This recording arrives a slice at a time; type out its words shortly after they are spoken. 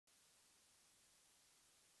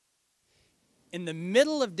In the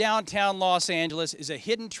middle of downtown Los Angeles is a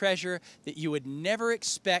hidden treasure that you would never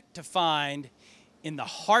expect to find in the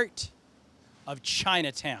heart of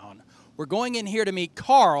Chinatown. We're going in here to meet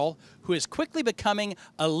Carl, who is quickly becoming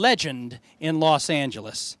a legend in Los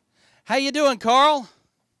Angeles. How you doing, Carl?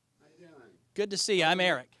 How you doing? Good to see you. I'm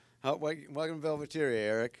Eric. Welcome to Velveteria,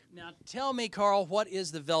 Eric. Now tell me, Carl, what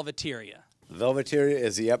is the Velveteria? Velveteria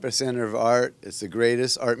is the epicenter of art. It's the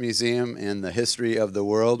greatest art museum in the history of the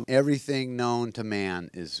world. Everything known to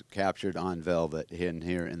man is captured on velvet in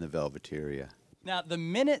here in the Velveteria. Now, the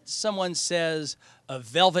minute someone says a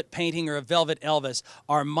velvet painting or a velvet Elvis,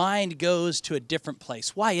 our mind goes to a different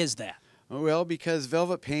place. Why is that? Well, because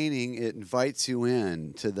velvet painting, it invites you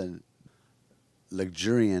in to the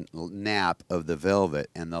luxuriant nap of the velvet,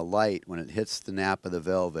 and the light, when it hits the nap of the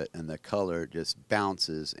velvet, and the color just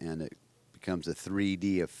bounces, and it becomes a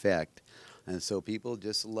 3D effect. And so people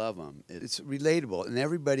just love them. It's relatable, and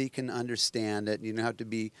everybody can understand it. You don't have to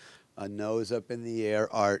be a nose up in the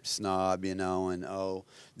air art snob, you know, and oh,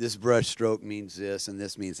 this brush stroke means this and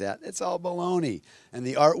this means that. It's all baloney. And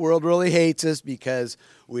the art world really hates us because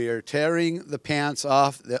we are tearing the pants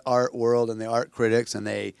off the art world and the art critics, and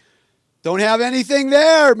they don't have anything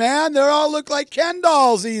there, man. They all look like Ken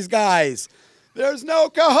dolls, these guys. There's no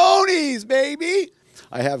cojones, baby.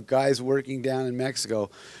 I have guys working down in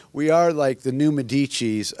Mexico. We are like the new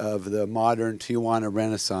Medicis of the modern Tijuana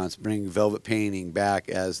Renaissance, bringing velvet painting back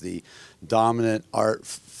as the dominant art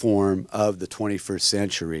form of the 21st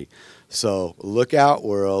century. So look out,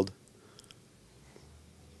 world.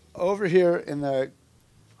 Over here in the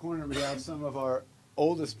corner we have some of our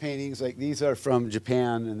oldest paintings. Like these are from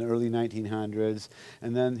Japan in the early 1900s.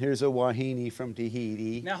 And then here's a wahine from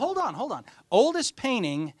Tahiti. Now, hold on. Oldest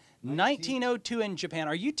painting, 1902 in Japan.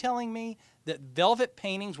 Are you telling me that velvet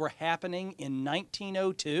paintings were happening in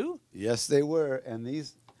 1902? Yes, they were. And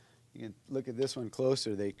these, you can look at this one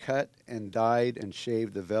closer. They cut and dyed and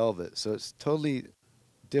shaved the velvet. So it's totally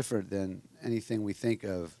different than anything we think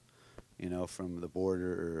of, you know, from the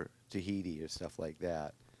border or Tahiti or stuff like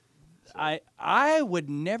that. So. I would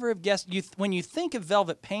never have guessed. When you think of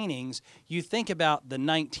velvet paintings, you think about the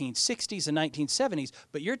 1960s and 1970s,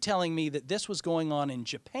 but you're telling me that this was going on in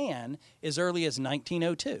Japan as early as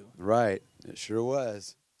 1902. Right. It sure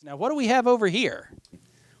was. Now, what do we have over here?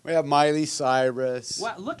 We have Miley Cyrus.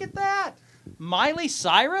 Wow, look at that. Miley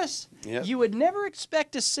Cyrus? Yep. You would never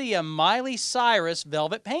expect to see a Miley Cyrus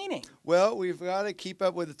velvet painting. Well, we've got to keep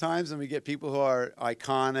up with the times, and we get people who are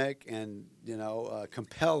iconic and, you know,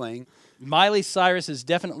 compelling. Miley Cyrus is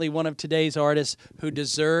definitely one of today's artists who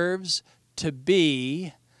deserves to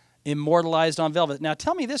be immortalized on velvet. Now,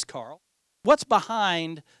 tell me this, Carl. What's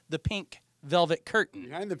behind the pink velvet curtain?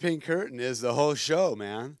 Behind the pink curtain is the whole show,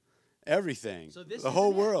 man. Everything. So this the whole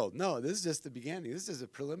isn't it? world. No, this is just the beginning. This is a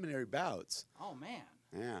preliminary bouts. Oh, man.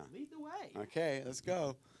 Yeah. Lead the way. Okay, let's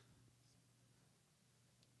go.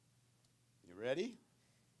 You ready?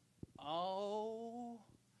 Oh,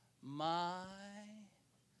 my.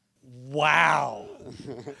 Wow.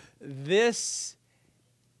 This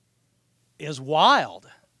is wild.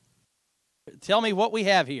 Tell me what we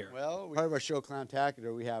have here. Well, part of our show,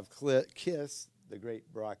 Clowntacular, we have Kiss, the great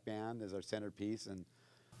rock band, as our centerpiece.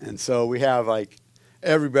 And so we have, like,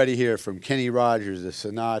 everybody here from Kenny Rogers to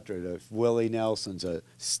Sinatra to Willie Nelson's a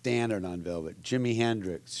standard on velvet. Jimi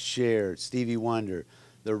Hendrix, Cher, Stevie Wonder,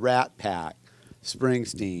 the Rat Pack,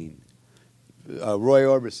 Springsteen, Roy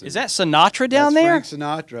Orbison. Is that Sinatra down there? Frank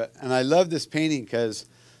Sinatra. And I love this painting because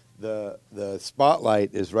the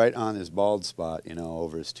spotlight is right on his bald spot, you know,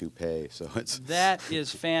 over his toupee. So it's That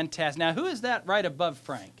is fantastic. Now, who is that right above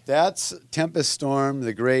Frank? That's Tempest Storm,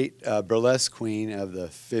 the great burlesque queen of the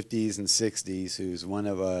 50s and 60s, who's one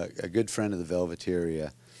of a good friend of the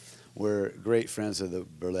Velveteria. We're great friends of the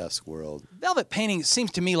burlesque world. Velvet painting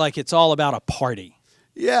seems to me like it's all about a party.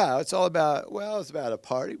 Yeah, it's all about, well, it's about a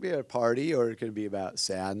party. It can be a party, or it can be about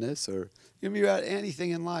sadness, or it can be about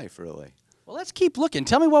anything in life, really. Well, let's keep looking.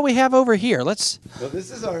 Tell me what we have over here. So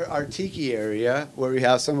this is our tiki area, where we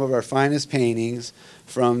have some of our finest paintings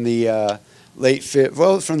from the from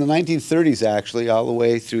the 1930s, actually, all the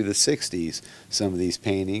way through the 60s, some of these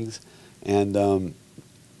paintings. And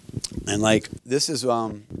like, this is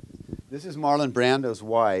Marlon Brando's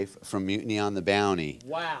wife from Mutiny on the Bounty.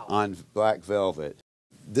 Wow. On black velvet.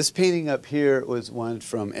 This painting up here was one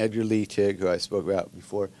from Edgar Lee Tigg, who I spoke about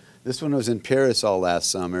before. This one was in Paris all last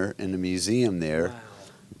summer in a museum there. Wow.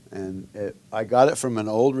 And I got it from an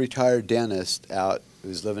old retired dentist who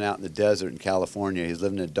was living out in the desert in California. He was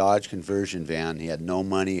living in a Dodge conversion van. He had no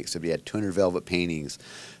money except he had 200 velvet paintings.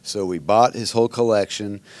 So we bought his whole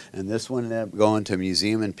collection, and this one ended up going to a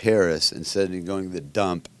museum in Paris instead of going to the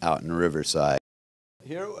dump out in Riverside.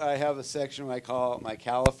 Here I have a section I call my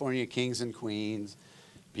California Kings and Queens,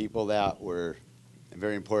 people that were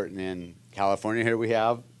very important in California. Here we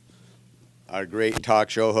have our great talk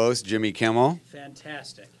show host, Jimmy Kimmel.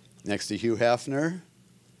 Fantastic. Next to Hugh Hefner,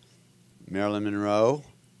 Marilyn Monroe,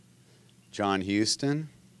 John Huston.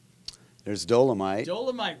 There's Dolomite.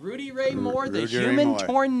 Dolomite, Rudy Ray Moore, the Rudy Ray Human Moore.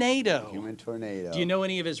 Tornado. Human Tornado. Do you know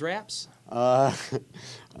any of his raps?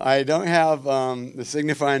 I don't have the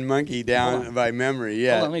signifying monkey down by memory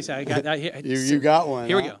yet. Hold on, let me see. I got here. You got one.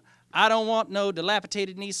 Here we go. I don't want no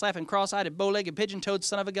dilapidated, knee-slapping, cross-eyed, bow-legged, pigeon-toed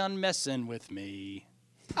son of a gun messing with me.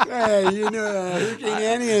 Hey, you know Hurricane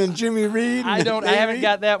Annie and Jimmy Reed. I haven't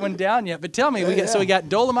got that one down yet. But tell me, so we got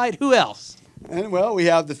Dolomite. Who else? And well, we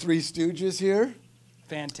have the Three Stooges here.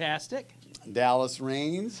 Fantastic. Dallas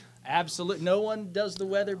Raines. Absolute. No one does the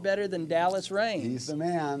weather better than Dallas Raines. He's the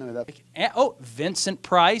man. Vincent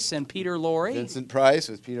Price and Peter Lorre. Vincent Price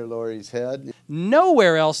with Peter Lorre's head.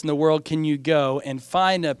 Nowhere else in the world can you go and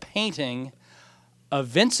find a painting of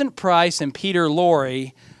Vincent Price and Peter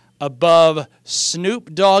Lorre above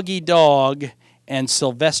Snoop Doggy Dogg and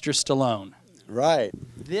Sylvester Stallone. Right.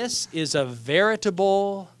 This is a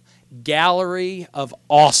veritable gallery of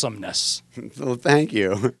awesomeness. Well, thank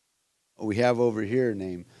you. We have over here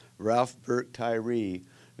named Ralph Burke Tyree,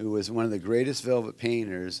 who was one of the greatest velvet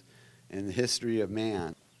painters in the history of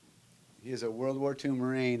man. He is a World War II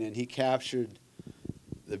Marine, and he captured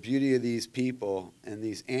the beauty of these people, and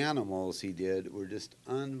these animals he did were just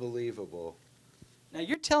unbelievable. Now,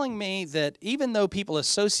 you're telling me that even though people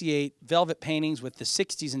associate velvet paintings with the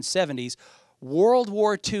 60s and 70s, World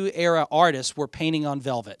War II era artists were painting on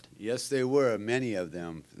velvet. Yes, they were, many of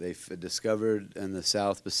them. They discovered in the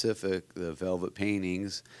South Pacific the velvet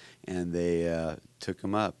paintings, and they took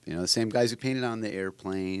them up. You know, the same guys who painted on the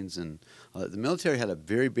airplanes, and the military had a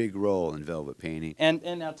very big role in velvet painting. And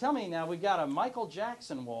now tell me, now we've got a Michael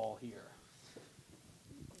Jackson wall here.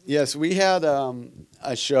 Yes, we had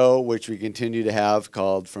a show which we continue to have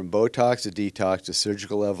called From Botox to Detox, the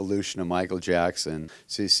Surgical Evolution of Michael Jackson.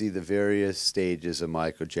 So you see the various stages of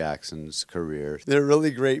Michael Jackson's career. They're really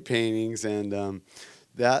great paintings, and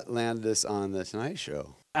that landed us on The Tonight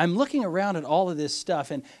Show. I'm looking around at all of this stuff,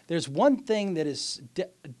 and there's one thing that is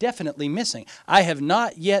definitely missing. I have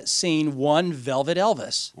not yet seen one Velvet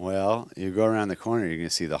Elvis. Well, you go around the corner, you're going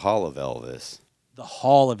to see the Hall of Elvis. The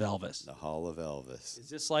Hall of Elvis. The Hall of Elvis. Is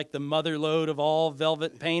this like the mother lode of all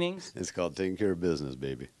velvet paintings? It's called Taking Care of Business,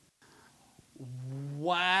 baby.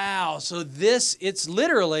 Wow. So it's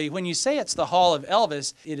literally, when you say it's the Hall of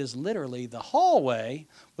Elvis, it is literally the hallway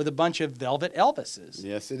with a bunch of velvet Elvises.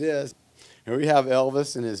 Yes, it is. Here we have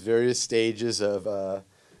Elvis in his various stages of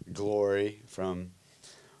glory, from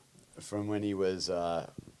when he was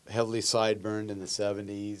heavily sideburned in the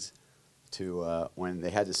 70s to when they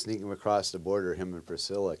had to sneak him across the border, him and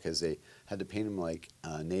Priscilla, because they had to paint him like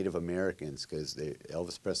Native Americans, because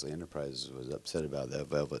Elvis Presley Enterprises was upset about that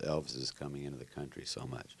Velvet Elvis coming into the country so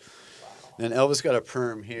much. Wow. Then Elvis got a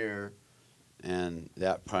perm here, and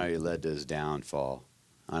that probably led to his downfall.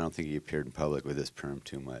 I don't think he appeared in public with his perm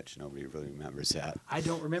too much. Nobody really remembers that. I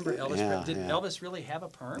don't remember Elvis. Yeah, Did Elvis really have a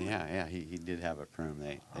perm? Yeah, he did have a perm.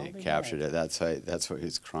 They captured it. That's why he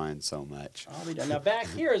was crying so much. I'll be done. Now back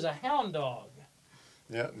here is a hound dog.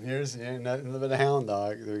 Yep, here's nothing but a hound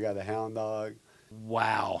dog. We got a hound dog.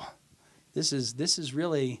 Wow, this is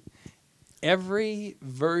really every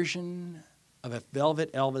version of a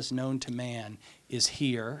Velvet Elvis known to man is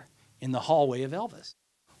here in the hallway of Elvis.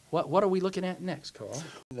 What are we looking at next, Carl?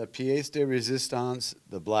 The pièce de résistance,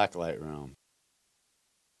 the blacklight room.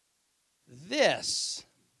 This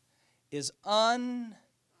is unbelievable.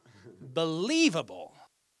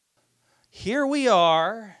 Here we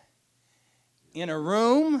are in a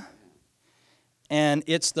room, and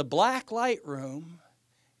it's the blacklight room,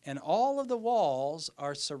 and all of the walls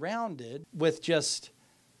are surrounded with just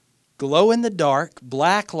glow-in-the-dark,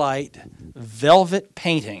 blacklight, velvet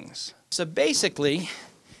paintings. So basically,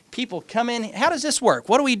 people come in. How does this work?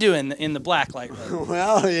 What do we do in the blacklight room?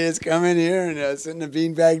 Well, you just come in here and sit in a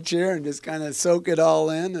beanbag chair and just kind of soak it all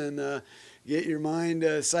in and get your mind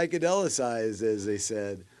psychedelicized, as they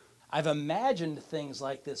said. I've imagined things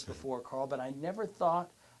like this before, Carl, but I never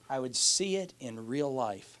thought I would see it in real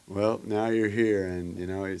life. Well, now you're here, and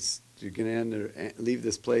you're going to leave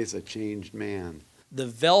this place a changed man. The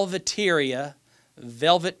Velveteria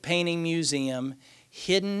Velvet Painting Museum,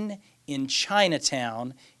 hidden in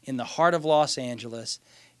Chinatown, in the heart of Los Angeles.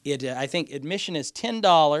 I think admission is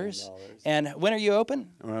 $10. And when are you open?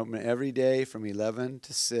 We're open every day from 11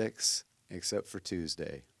 to 6, except for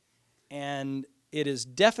Tuesday. And it is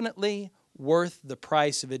definitely worth the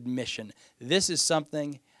price of admission. This is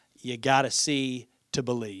something you got to see to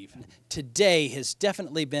believe. Today has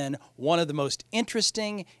definitely been one of the most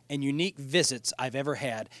interesting and unique visits I've ever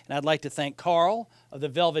had. And I'd like to thank Carl of the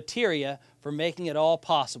Velveteria for making it all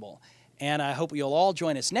possible. And I hope you'll all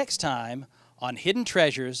join us next time on Hidden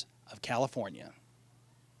Treasures of California.